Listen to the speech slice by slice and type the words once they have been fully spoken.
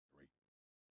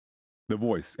The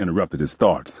voice interrupted his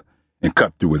thoughts and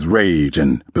cut through his rage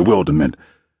and bewilderment,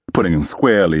 putting him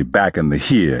squarely back in the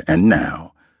here and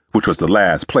now, which was the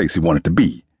last place he wanted to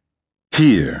be.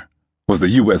 Here was the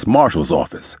U.S. Marshal's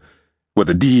office, where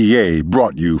the DEA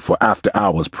brought you for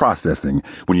after-hours processing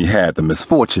when you had the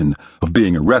misfortune of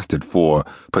being arrested for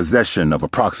possession of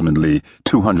approximately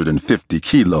 250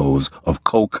 kilos of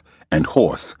coke and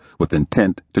horse with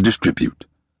intent to distribute.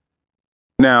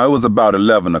 Now, it was about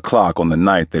 11 o'clock on the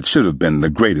night that should have been the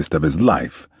greatest of his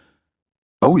life.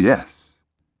 Oh, yes.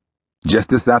 Just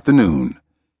this afternoon,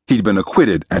 he'd been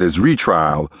acquitted at his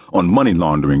retrial on money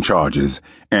laundering charges,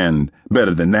 and,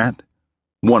 better than that,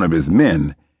 one of his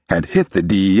men had hit the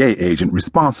DEA agent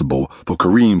responsible for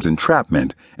Kareem's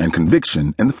entrapment and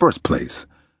conviction in the first place.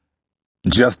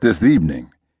 Just this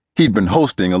evening, he'd been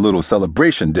hosting a little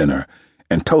celebration dinner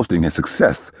and toasting his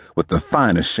success with the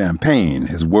finest champagne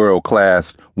his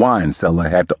world-class wine cellar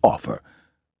had to offer.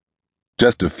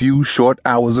 Just a few short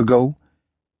hours ago,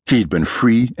 he'd been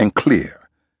free and clear,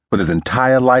 with his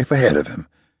entire life ahead of him,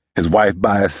 his wife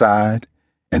by his side,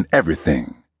 and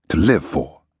everything to live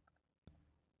for.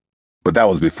 But that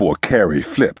was before Carrie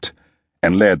flipped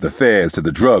and led the feds to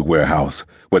the drug warehouse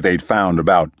where they'd found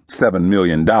about $7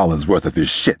 million worth of his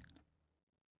shit.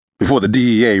 Before the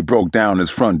DEA broke down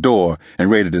his front door and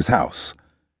raided his house.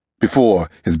 Before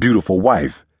his beautiful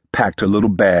wife packed her little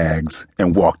bags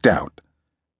and walked out.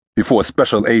 Before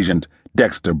Special Agent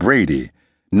Dexter Brady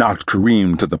knocked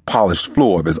Kareem to the polished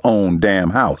floor of his own damn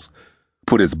house,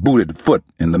 put his booted foot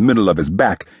in the middle of his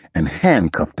back, and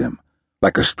handcuffed him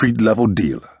like a street-level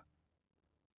dealer.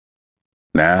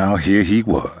 Now here he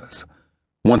was,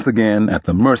 once again at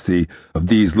the mercy of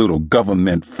these little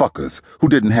government fuckers who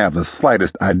didn't have the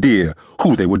slightest idea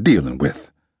who they were dealing with.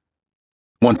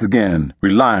 Once again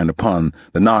relying upon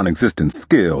the non-existent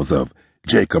skills of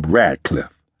Jacob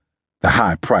Radcliffe, the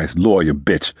high-priced lawyer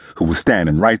bitch who was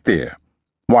standing right there,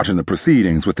 watching the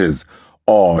proceedings with his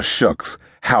aw-shucks,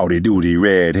 howdy-doody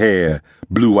red hair,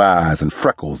 blue eyes, and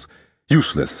freckles,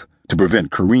 useless to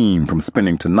prevent Kareem from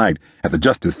spending tonight at the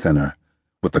Justice Center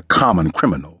with the common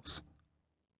criminals.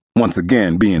 Once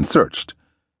again being searched,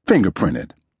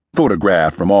 fingerprinted,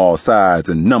 photographed from all sides,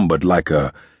 and numbered like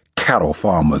a cattle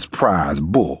farmer's prize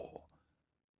bull.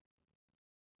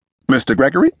 Mr.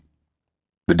 Gregory?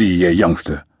 The DEA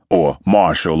youngster, or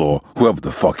marshal, or whoever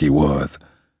the fuck he was,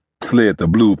 slid the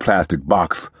blue plastic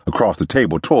box across the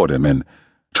table toward him and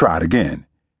tried again.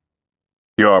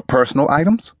 Your personal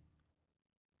items?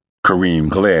 Kareem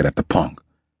glared at the punk,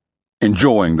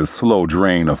 enjoying the slow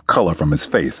drain of color from his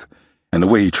face and the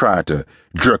way he tried to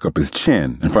jerk up his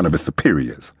chin in front of his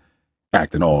superiors,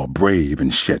 acting all brave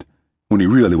and shit when he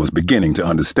really was beginning to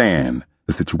understand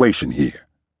the situation here.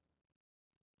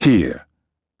 Here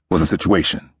was a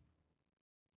situation.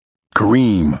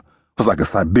 Kareem was like a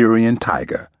Siberian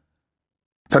tiger.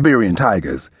 Siberian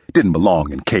tigers didn't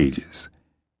belong in cages.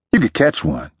 You could catch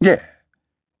one, yeah,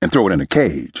 and throw it in a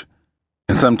cage,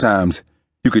 and sometimes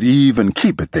you could even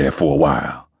keep it there for a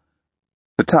while.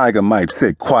 The tiger might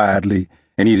sit quietly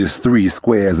and eat his 3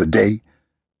 squares a day.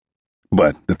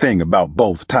 But the thing about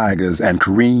both tigers and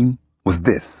Kareem was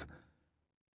this.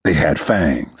 They had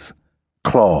fangs,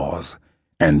 claws,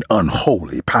 and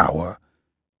unholy power.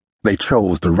 They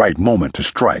chose the right moment to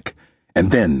strike, and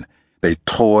then they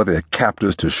tore their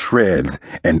captors to shreds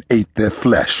and ate their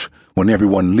flesh when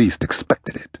everyone least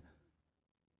expected it.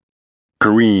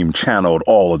 Kareem channeled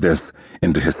all of this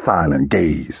into his silent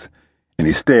gaze, and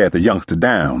he stared the youngster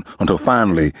down until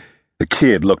finally the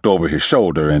kid looked over his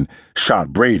shoulder and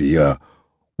shot Brady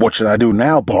 "What should I do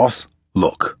now, boss?"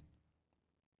 look.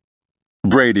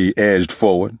 Brady edged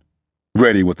forward,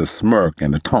 ready with a smirk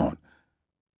and a taunt.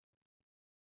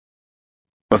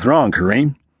 What's wrong,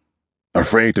 Kareem?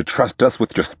 Afraid to trust us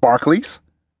with your sparklies?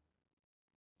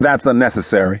 That's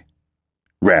unnecessary,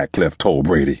 Radcliffe told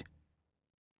Brady.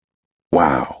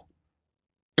 Wow.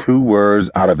 2 words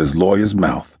out of his lawyer's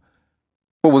mouth.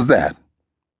 What was that?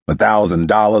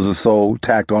 $1,000 or so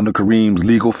tacked onto Kareem's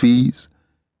legal fees?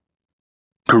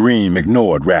 Kareem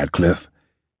ignored Radcliffe.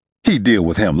 He'd deal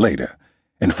with him later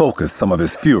and focus some of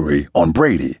his fury on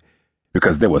Brady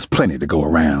because there was plenty to go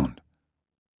around.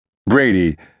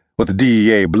 Brady was the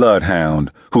DEA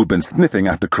bloodhound who'd been sniffing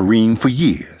after Kareem for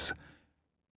years.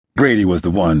 Brady was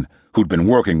the one who'd been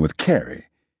working with Carrie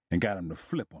and got him to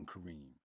flip on Kareem.